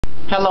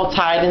Hello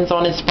Titans,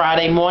 on this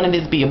Friday morning,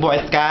 this be your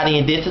boy Scotty,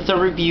 and this is a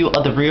review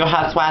of the Real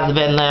Housewives of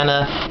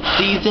Atlanta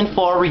Season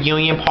 4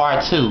 Reunion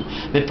Part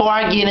 2. Before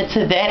I get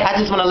into that, I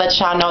just want to let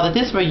y'all know that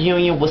this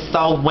reunion was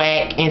so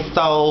whack and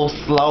so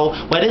slow.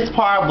 Well, this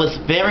part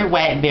was very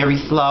whack, very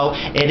slow.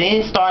 It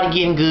then started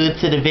getting good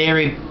to the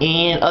very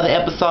end of the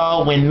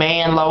episode when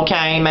Manlo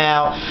came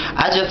out.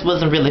 I just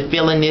wasn't really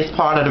feeling this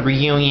part of the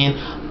reunion.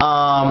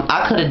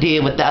 I could have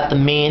did without the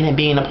men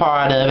being a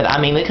part of it.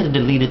 I mean, they could have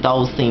deleted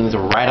those scenes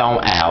right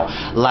on out.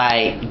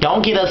 Like,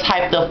 don't get us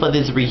hyped up for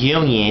this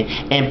reunion,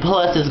 and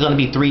plus it's going to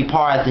be 3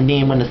 parts, and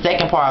then when the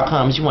second part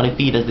comes, you want to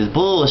feed us this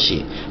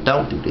bullshit.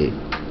 Don't do that.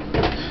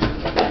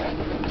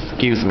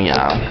 Excuse me,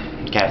 y'all.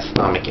 Got a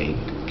stomach ache.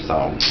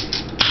 So,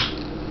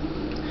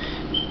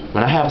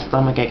 when I have a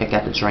stomach ache, I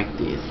got to drink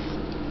this.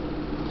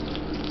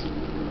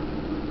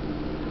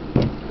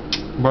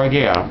 But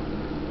yeah.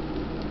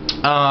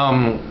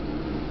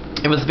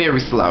 It was very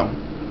slow,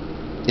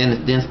 and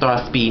it then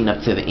started speeding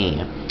up to the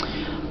end.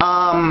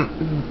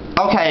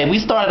 Okay, we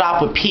started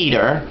off with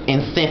Peter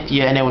and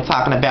Cynthia, and they were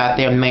talking about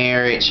their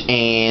marriage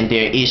and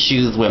their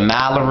issues with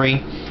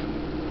Mallory.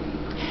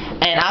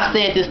 And I've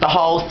said this the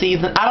whole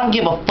season, I don't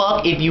give a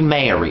fuck if you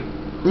married.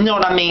 You know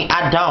what I mean?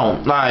 I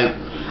don't. Like,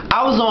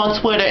 I was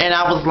on Twitter and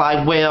I was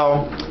like,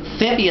 well,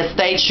 Cynthia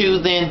stay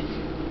choosing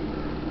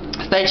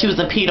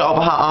Peter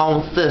over her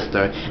own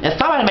sister. And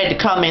somebody made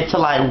the comment to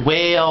like,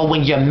 well,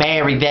 when you're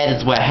married, that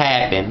is what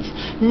happens.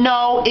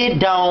 No, it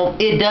don't.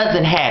 It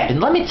doesn't happen.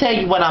 Let me tell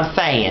you what I'm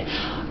saying.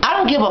 I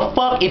don't give a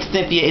fuck if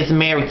Cynthia is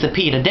married to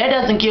Peter. That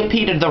doesn't give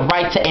Peter the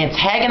right to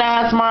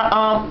antagonize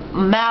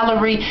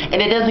Mallory,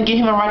 and it doesn't give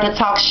him a right to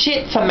talk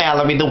shit to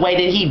Mallory the way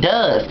that he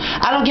does.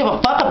 I don't give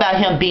a fuck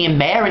about him being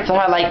married to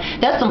her. Like,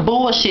 that's some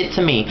bullshit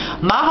to me.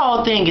 My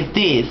whole thing is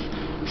this.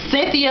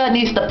 Cynthia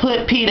needs to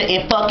put Peter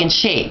in fucking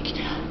check.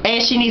 And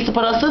she needs to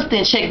put her sister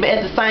in check, but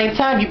at the same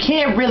time, you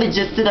can't really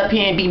just sit up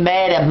here and be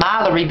mad at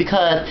Mallory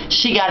because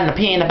she got an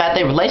opinion about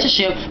their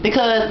relationship,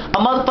 because a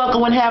motherfucker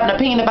wouldn't have an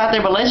opinion about their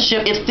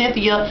relationship if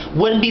Cynthia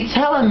wouldn't be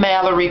telling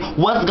Mallory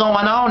what's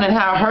going on and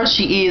how hurt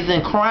she is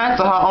and crying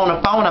to her on the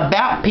phone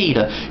about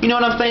Peter. You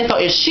know what I'm saying? So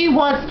if she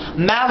wants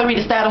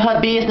Mallory to start her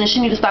business, she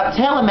needs to stop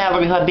telling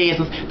Mallory her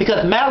business,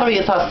 because Mallory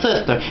is her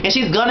sister, and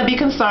she's going to be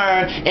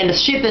concerned, and the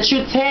shit that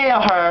you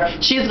tell her,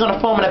 she's going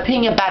to form an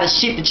opinion about the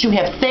shit that you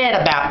have said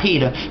about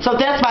Peter. So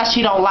that's why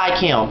she don't like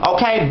him,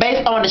 okay?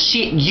 Based on the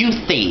shit you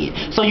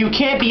said. So you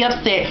can't be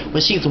upset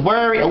when she's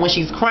worried or when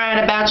she's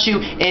crying about you.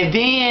 And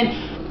then,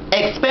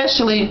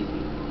 especially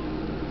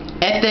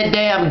at that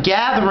damn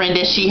gathering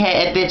that she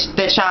had,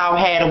 that y'all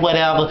had or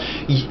whatever,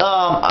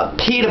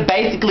 Peter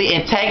basically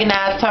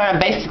antagonized her and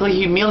basically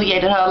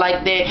humiliated her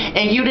like that.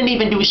 And you didn't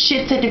even do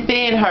shit to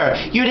defend her.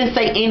 You didn't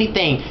say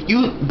anything.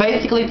 You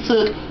basically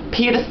took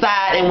Peter's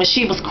side, and when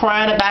she was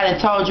crying about it and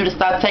told you to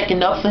stop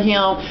taking up for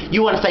him, you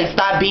want to say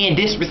stop being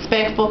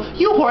disrespectful.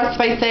 You horse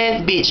face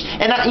ass bitch.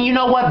 And you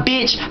know what,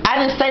 bitch, I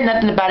didn't say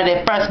nothing about it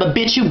at first, but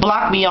bitch, you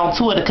blocked me on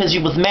Twitter because you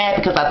was mad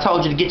because I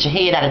told you to get your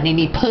head out of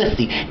Nene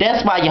pussy.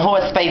 That's why your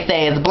horse face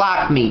ass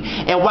blocked me.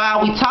 And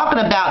while we talking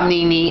about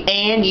Nene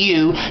and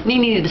you,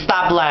 Nene need to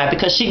stop lying,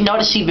 because she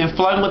know that she been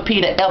flirting with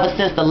Peter ever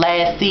since the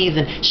last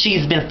season.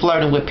 She's been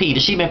flirting with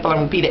Peter. She been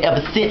flirting with Peter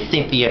ever since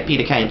Cynthia and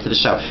Peter came to the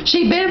show.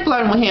 She been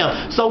flirting with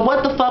him. So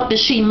what the fuck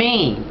does she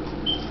mean?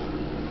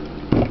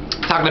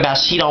 Talking about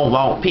she don't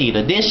want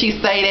Peter. Didn't she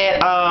say that,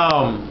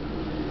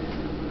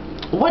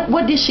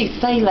 what did she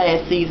say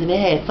last season? It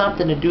had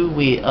something to do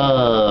with,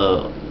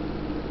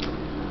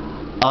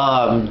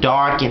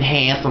 dark and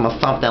handsome or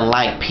something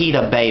like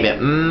Peter, baby.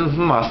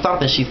 Or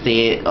something she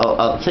said,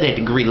 to that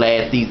degree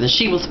last season.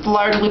 She was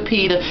flirting with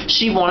Peter.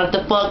 She wanted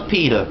to fuck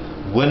Peter.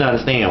 Wouldn't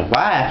understand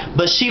why,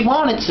 but she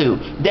wanted to.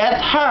 That's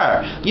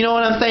her. You know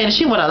what I'm saying?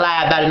 She wanna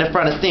lie about it in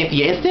front of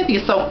Cynthia, and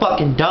Cynthia's so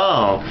fucking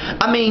dumb.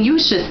 I mean, you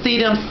should see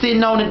them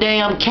sitting on the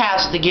damn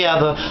couch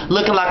together,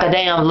 looking like a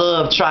damn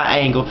love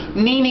triangle.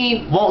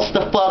 Nene wants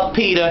to fuck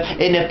Peter,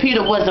 and if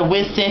Peter wasn't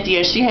with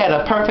Cynthia, she had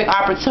a perfect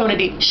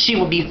opportunity, she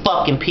would be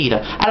fucking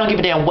Peter. I don't give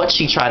a damn what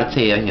she tried to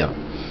tell him.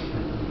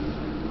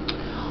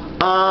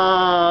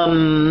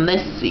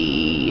 Let's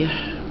see,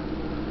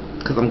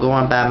 because I'm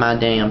going by my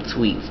damn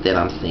tweets that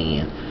I'm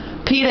seeing.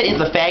 Peter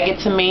is a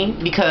faggot to me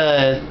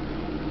because,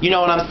 you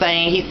know what I'm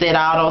saying, he said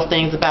all those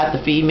things about the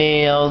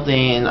females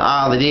and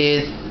all of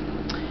this.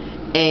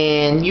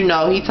 And, you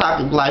know, he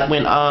talked like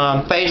when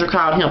Phaedra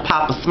called him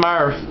Papa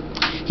Smurf,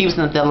 he was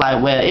sitting there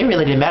like, well, it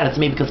really didn't matter to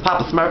me because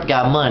Papa Smurf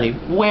got money.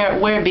 Where,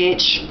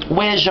 bitch?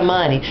 Where's your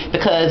money?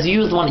 Because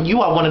you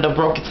are one of the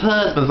brokest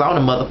husbands on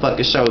the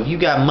motherfucking show. If you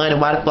got money,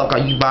 why the fuck are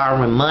you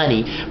borrowing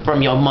money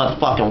from your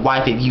motherfucking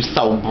wife if you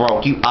so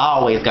broke? You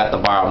always got to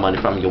borrow money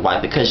from your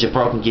wife because you're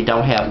broke and you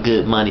don't have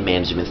good money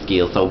management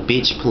skills. So,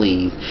 bitch,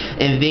 please.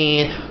 And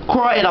then,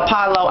 Cora and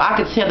Apollo, I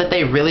could tell that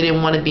they really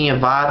didn't want to be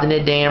involved in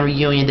that damn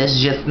reunion.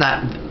 That's just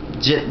not...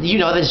 you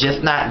know, that's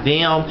just not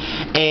them.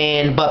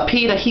 But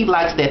Peter, he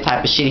likes that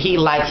type of shit. He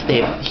likes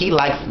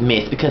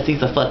mess because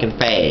he's a fucking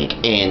fag,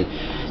 and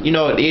you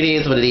know, it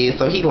is what it is.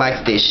 So he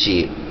likes this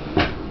shit.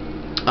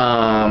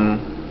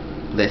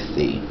 Let's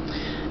see.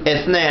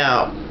 It's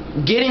now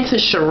getting to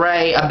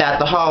Sheree about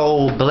the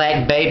whole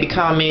black baby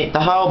comment. The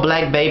whole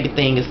black baby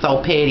thing is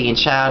so petty and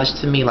childish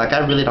to me. Like,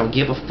 I really don't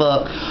give a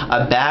fuck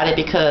about it,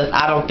 because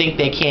I don't think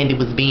that Kandi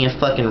was being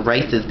fucking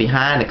racist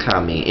behind the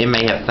comment. It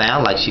may have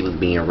sounded like she was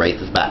being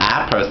racist, but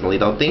I personally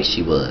don't think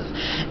she was.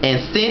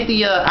 And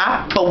Cynthia,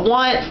 for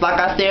once, like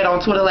I said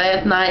on Twitter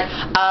last night,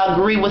 I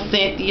agree with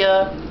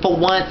Cynthia. For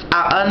once,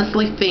 I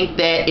honestly think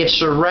that if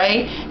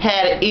Sheree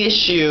had an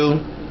issue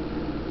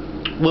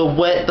with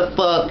what the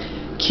fuck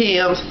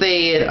Kim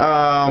said,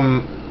 not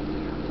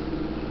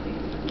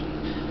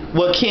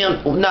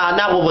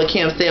with what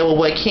Kim said, with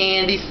what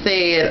Kandi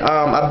said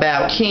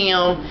about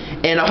Kim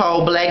and the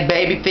whole black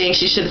baby thing,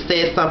 she should have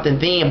said something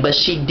then, but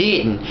she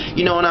didn't.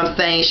 You know what I'm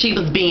saying? She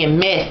was being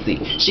messy.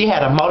 She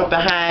had a motive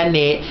behind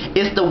that.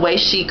 It's the way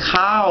she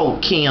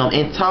called Kim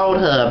and told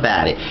her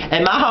about it.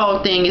 And my whole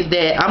thing is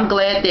that I'm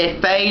glad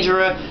that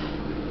Phaedra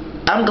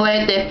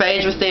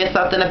said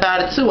something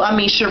about it too. I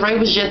mean, Sheree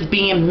was just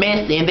being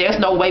messy, and there's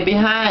no way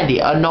behind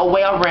it or no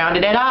way around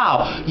it at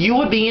all. You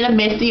were being a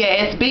messy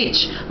ass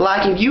bitch.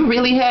 Like, if you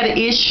really had an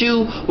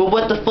issue with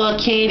what the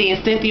fuck Kandi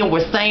and Cynthia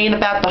were saying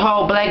about the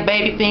whole black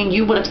baby thing,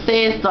 you would have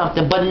said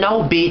something. But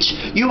no, bitch,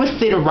 you were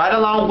sitting right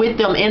along with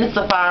them in the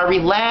safari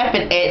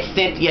laughing at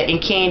Cynthia and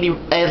Kandi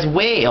as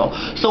well.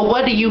 So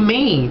what do you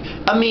mean?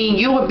 I mean,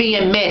 you were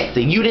being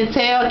messy. You didn't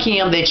tell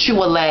Kim that you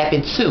were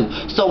laughing too.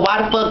 So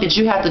why the fuck did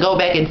you have to go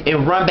back and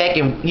run back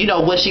and,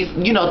 what she's,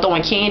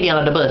 throwing Kandi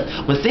under the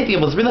bus, when Cynthia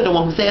was really the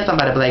one who said something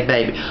about a black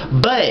baby?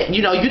 But,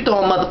 you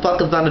throwing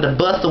motherfuckers under the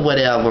bus or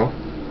whatever,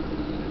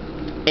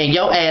 and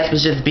your ass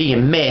was just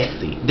being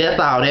messy. That's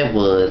all that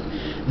was.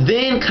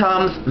 Then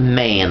comes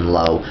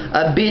Manlow,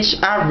 a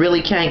bitch I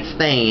really can't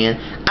stand.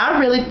 I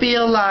really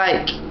feel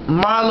like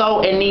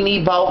Marlo and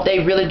Nene both, they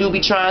really do be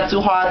trying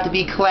too hard to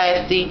be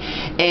classy,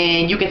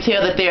 and you can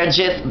tell that they're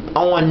just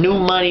on new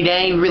money.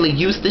 They ain't really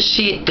used to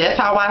shit. That's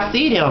how I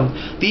see them.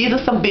 These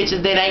are some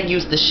bitches that ain't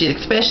used to shit,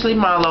 especially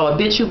Marlo, a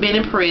bitch who been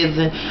in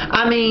prison.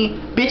 I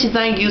mean, bitches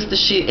ain't used to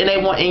shit, and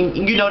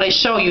they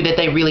show you that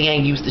they really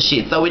ain't used to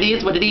shit. So it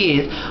is what it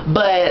is.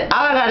 But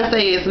all I gotta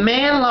say is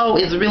Manlow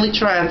is really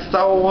trying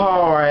so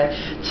hard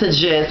to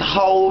just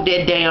hold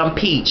that damn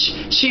peach.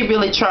 She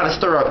really trying to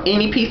stir up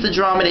any piece of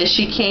drama that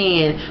she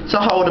can to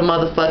hold a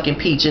motherfucking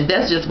peach, and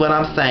that's just what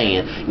I'm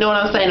saying. You know what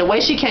I'm saying? The way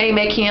she came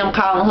at Kim,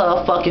 calling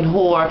her a fucking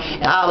whore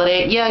and all of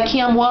that. Yeah,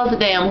 Kim was a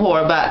damn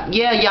whore, but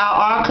yeah, y'all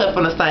are cut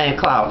from the same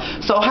cloth.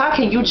 So how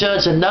can you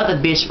judge another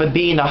bitch for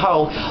being a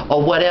hoe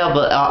or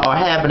whatever, or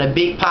having a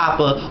big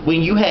papa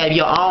when you have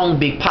your own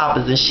big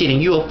papas and shit,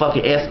 and you a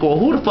fucking escort?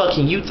 Who the fuck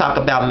can you talk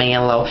about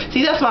Manlow?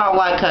 See, that's why I don't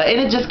like her, and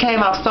it just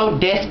came out so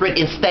desperate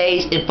and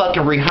staged and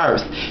fucking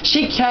rehearsed.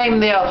 She came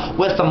there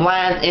with some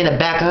lines in the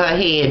back of her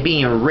head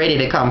being ready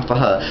to come for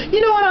her.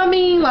 You know what I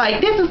mean?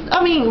 Like,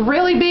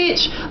 really,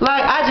 bitch?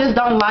 Like, I just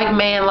don't like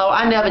Manlow.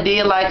 I never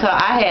did like her.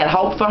 I had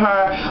hope for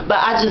her, but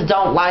I just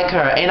don't like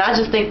her. And I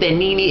just think that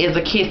Nene is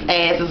a kiss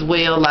ass as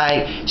well.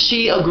 Like,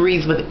 she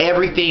agrees with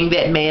everything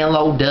that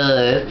Manlow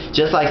does,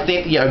 just like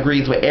Cynthia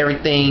agrees with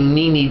everything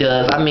Nene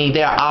does. I mean,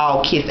 they're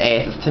all kiss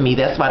asses to me.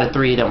 That's why the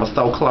three of them are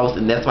so close,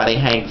 and that's why they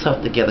hang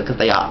tough together, because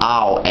they are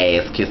all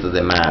ass kisses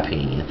in my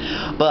opinion.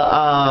 But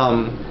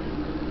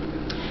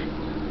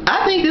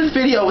I think this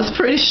video was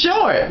pretty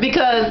short,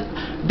 because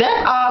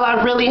that's all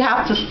I really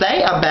have to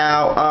say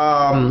about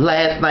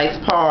last night's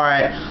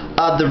part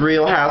of the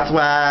Real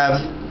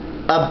Housewives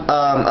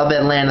of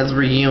Atlanta's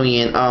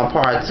reunion,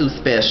 part 2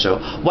 special.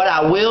 What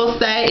I will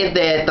say is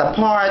that the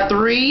part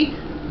 3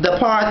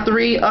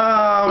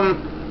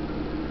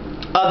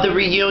 of the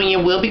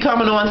reunion will be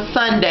coming on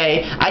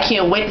Sunday. I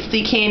can't wait to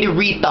see Kandi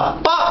read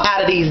the fuck out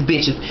of these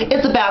bitches.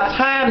 It's about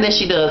time that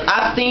she does.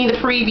 I've seen the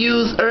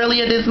previews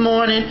earlier this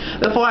morning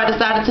before I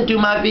decided to do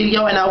my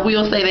video, and I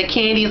will say that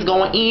Kandi is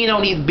going in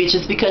on these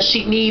bitches because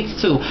she needs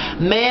to.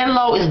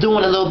 Manlow is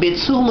doing a little bit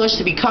too much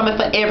to be coming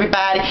for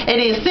everybody. And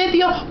then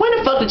Cynthia, when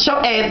the fuck did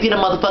your ass get a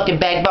motherfucking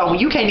backbone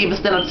when you can't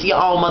even stand up to your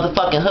own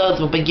motherfucking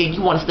husband, but yet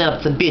you want to stand up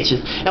to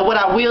bitches? And what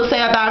I will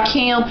say about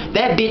Kim,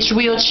 that bitch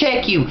will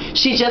check you.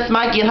 She just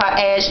might get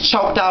her ass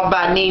choked off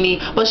by Nene,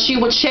 but she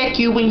will check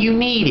you when you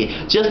need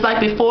it. Just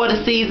like before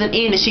the season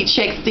ended, she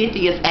checked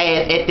Cynthia's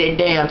ass at that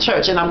damn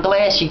church, and I'm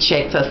glad she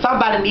checked her.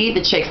 Somebody need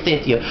to check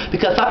Cynthia,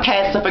 because her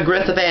passive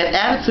aggressive ass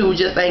attitude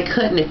just ain't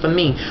cutting it for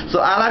me. So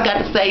all I got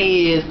to say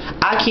is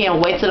I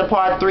can't wait to the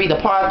part 3. The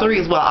part 3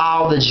 is where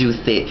all the juice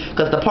sit,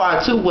 because the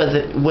part 2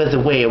 wasn't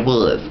where it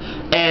was.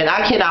 And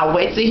I cannot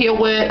wait to hear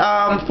what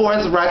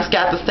Forrest Rock's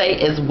got to say,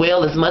 as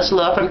well as much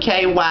love from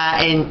KY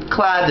and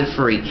Closet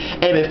Free.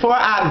 And before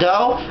I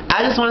go,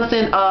 I just want to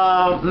send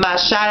my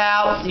shout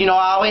outs. You know,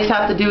 I always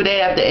have to do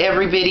that after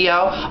every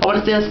video. I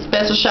want to send a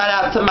special shout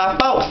out to my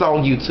folks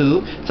on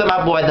YouTube. To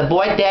my boy, the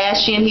boy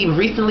Dashin. He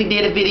recently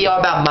did a video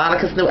about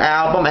Monica's new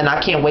album, and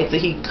I can't wait till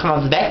he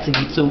comes back to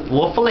YouTube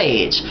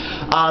full-fledged.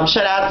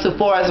 Shout out to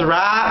Forrest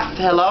Rocks.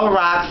 Hello,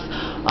 Rocks.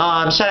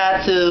 Shout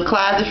out to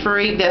Closet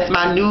Freak. That's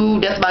my new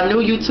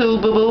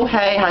YouTube boo boo.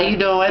 Hey, how you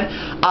doing?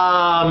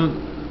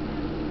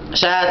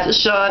 Shout out to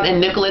Sean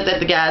and Nicholas at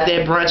the guys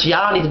at brunch.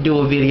 Y'all need to do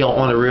a video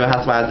on the Real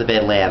Housewives of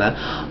Atlanta.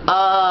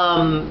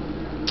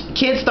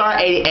 Kidstar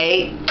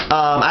 88.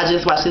 I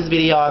just watched this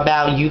video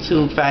about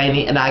YouTube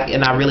fame, and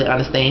I really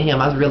understand him.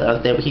 I really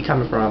understand where he's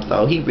coming from.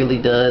 So he really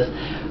does,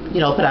 you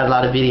know, put out a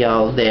lot of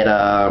videos that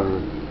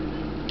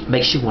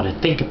makes you want to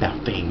think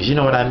about things. You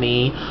know what I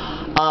mean?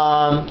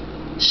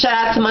 Shout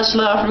out to Much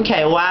Love from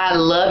KY. I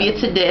love you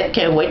to death.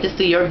 Can't wait to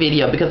see your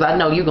video because I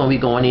know you're going to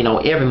be going in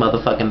on every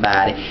motherfucking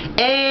body.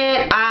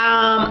 And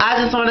I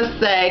just want to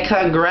say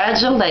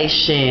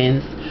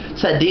congratulations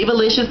to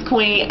Divalicious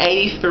Queen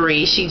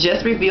 83. She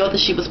just revealed that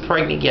she was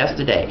pregnant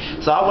yesterday.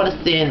 So I want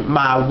to send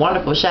my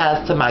wonderful shout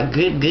outs to my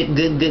good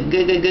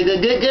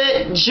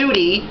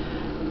Judy,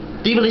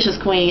 Divalicious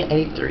Queen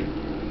 83.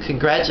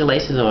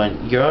 Congratulations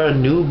on your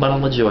new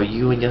bundle of joy,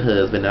 you and your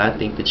husband. And I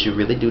think that you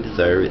really do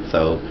deserve it.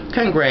 So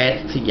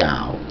congrats to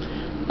y'all.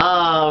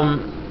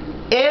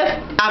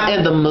 If I'm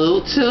in the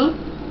mood to,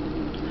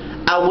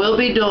 I will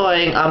be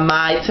doing a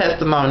my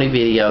testimony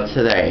video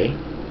today,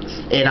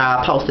 and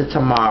I'll post it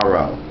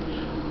tomorrow.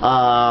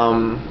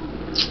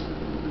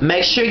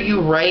 Make sure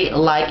you rate,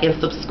 like, and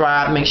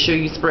subscribe. Make sure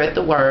you spread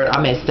the word.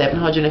 I'm at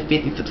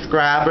 750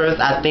 subscribers.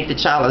 I think that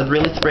y'all are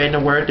really spreading the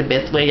word the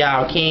best way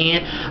y'all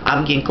can.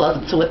 I'm getting closer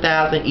to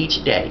 1,000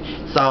 each day.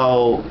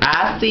 So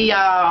I see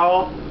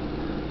y'all.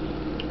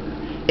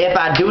 If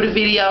I do the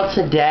video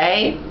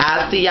today,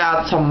 I'll see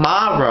y'all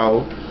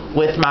tomorrow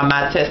with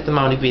my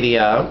testimony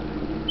video.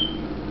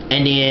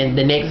 And then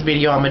the next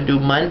video I'm going to do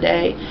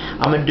Monday,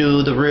 I'm going to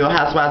do the Real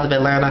Housewives of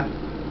Atlanta.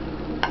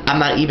 I'm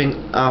not even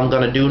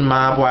going to do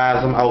Mob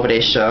Wives. I'm over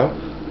that show.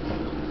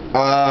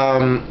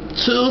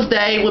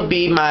 Tuesday would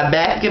be my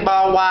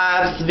Basketball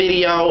Wives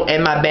video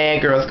and my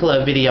Bad Girls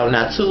Club video.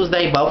 Now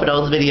Tuesday, both of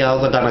those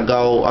videos are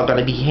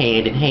gonna be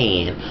hand in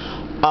hand.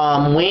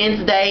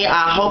 Wednesday,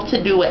 I hope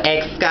to do an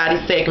X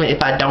Scotty segment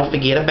if I don't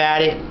forget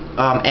about it.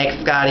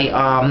 X Scotty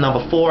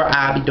number 4,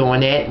 I'll be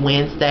doing that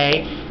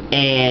Wednesday.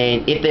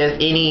 And if there's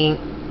any,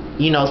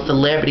 you know,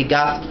 celebrity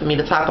gossip for me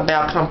to talk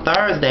about come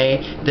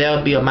Thursday,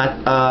 there'll be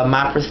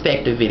my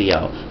perspective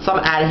video. So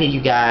I'm out of here,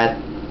 you guys.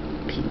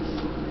 Peace.